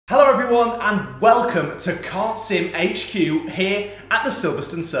Hello everyone and welcome to Kartsim HQ here at the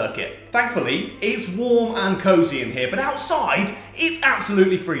Silverstone circuit. Thankfully, it's warm and cozy in here, but outside, it's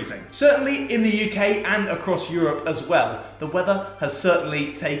absolutely freezing. Certainly in the UK and across Europe as well, the weather has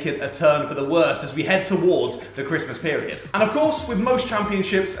certainly taken a turn for the worst as we head towards the Christmas period. And of course, with most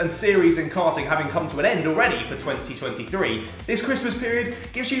championships and series in karting having come to an end already for 2023, this Christmas period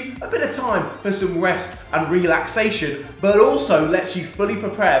gives you a bit of time for some rest and relaxation, but also lets you fully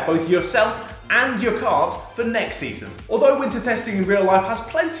prepare both yourself and your kart for next season. Although winter testing in real life has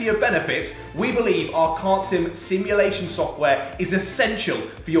plenty of benefits, we believe our Kartsim simulation software is essential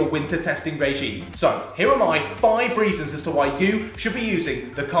for your winter testing regime. So here are my 5 reasons as to why you should be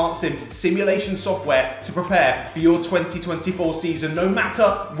using the Kartsim simulation software to prepare for your 2024 season, no matter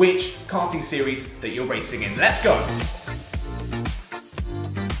which karting series that you're racing in. Let's go.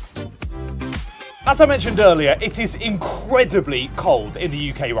 As I mentioned earlier, it is incredibly cold in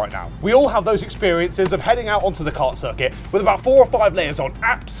the UK right now. We all have those experiences of heading out onto the kart circuit with about 4 or 5 layers on,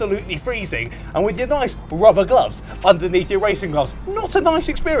 absolutely freezing, and with your nice rubber gloves underneath your racing gloves. Not a nice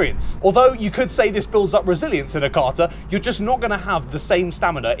experience. Although you could say this builds up resilience in a karter, you're just not going to have the same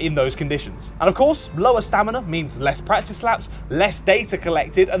stamina in those conditions. And of course, lower stamina means less practice laps, less data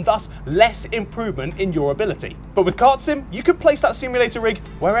collected, and thus less improvement in your ability. But with Kartsim, you can place that simulator rig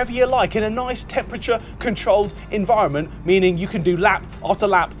wherever you like in a nice temperature controlled environment, meaning you can do lap after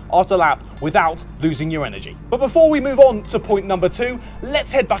lap after lap without losing your energy. But before we move on to point number 2,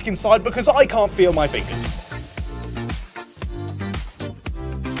 let's head back inside because I can't feel my fingers.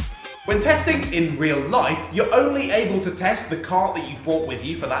 When testing in real life, you're only able to test the kart that you've brought with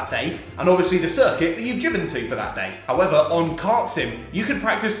you for that day, and obviously the circuit that you've driven to for that day. However, on Kartsim, you can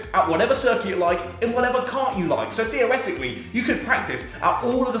practice at whatever circuit you like, in whatever kart you like. So theoretically, you could practice at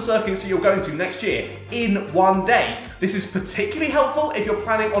all of the circuits that you're going to next year in one day. This is particularly helpful if you're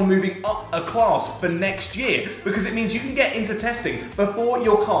planning on moving up a class for next year, because it means you can get into testing before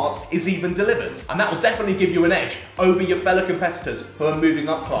your kart is even delivered. And that will definitely give you an edge over your fellow competitors who are moving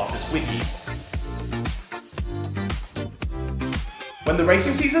up classes with you. When the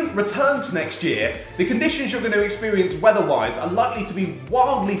racing season returns next year, the conditions you're going to experience weather-wise are likely to be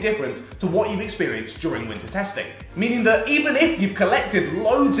wildly different to what you've experienced during winter testing. Meaning that even if you've collected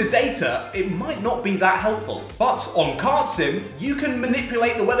loads of data, it might not be that helpful. But on Kartsim, you can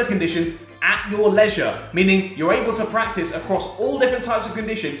manipulate the weather conditions at your leisure, meaning you're able to practice across all different types of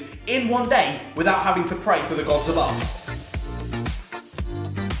conditions in one day without having to pray to the gods above.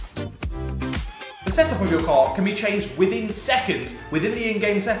 The setup of your kart can be changed within seconds within the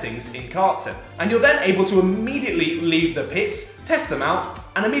in-game settings in Kartsim, and you're then able to immediately leave the pits, test them out,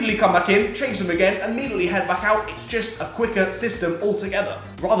 and immediately come back in, change them again, immediately head back out. It's just a quicker system altogether.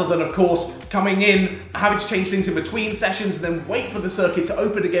 Rather than, of course, coming in, having to change things in between sessions, and then wait for the circuit to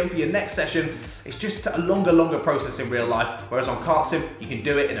open again for your next session. It's just a longer process in real life, whereas on Kartsim, you can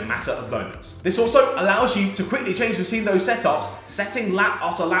do it in a matter of moments. This also allows you to quickly change between those setups, setting lap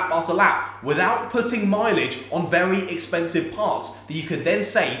after lap after lap, without putting mileage on very expensive parts that you can then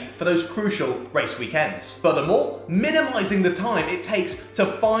save for those crucial race weekends. Furthermore, minimizing the time it takes to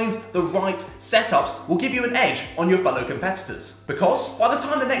find the right setups will give you an edge on your fellow competitors. Because by the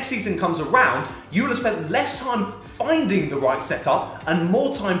time the next season comes around, you will have spent less time finding the right setup and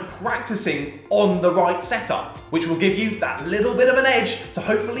more time practicing on the right setup, which will give you that little bit of an edge to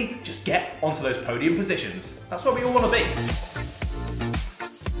hopefully just get onto those podium positions. That's where we all want to be.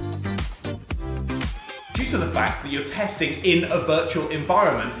 Due to the fact that you're testing in a virtual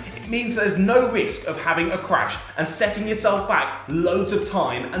environment, it means there's no risk of having a crash and setting yourself back loads of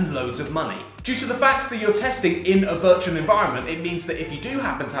time and loads of money. Due to the fact that you're testing in a virtual environment, it means that if you do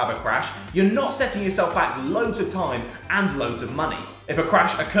happen to have a crash, you're not setting yourself back loads of time and loads of money. If a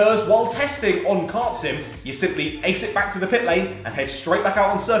crash occurs while testing on Kartsim, you simply exit back to the pit lane and head straight back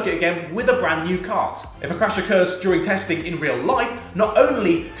out on circuit again with a brand new kart. If a crash occurs during testing in real life, not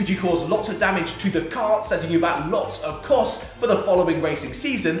only could you cause lots of damage to the kart, setting you back lots of costs for the following racing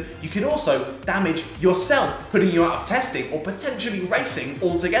season, you can also damage yourself, putting you out of testing or potentially racing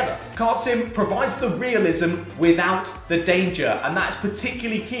altogether. Kartsim provides the realism without the danger, and that is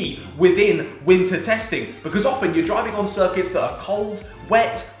particularly key within winter testing, because often you're driving on circuits that are cold,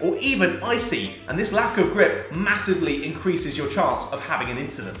 wet, or even icy, and this lack of grip massively increases your chance of having an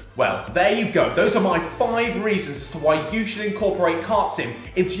incident. Well, there you go. Those are my 5 reasons as to why you should incorporate Kartsim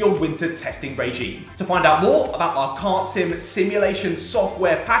into your winter testing regime. To find out more about our Kartsim simulation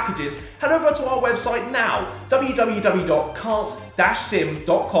software packages, head over to our website now,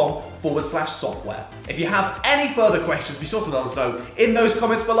 www.kart-sim.com/software. If you have any further questions, be sure to let us know in those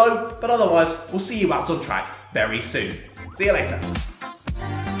comments below, but otherwise, we'll see you out on track very soon. See you later.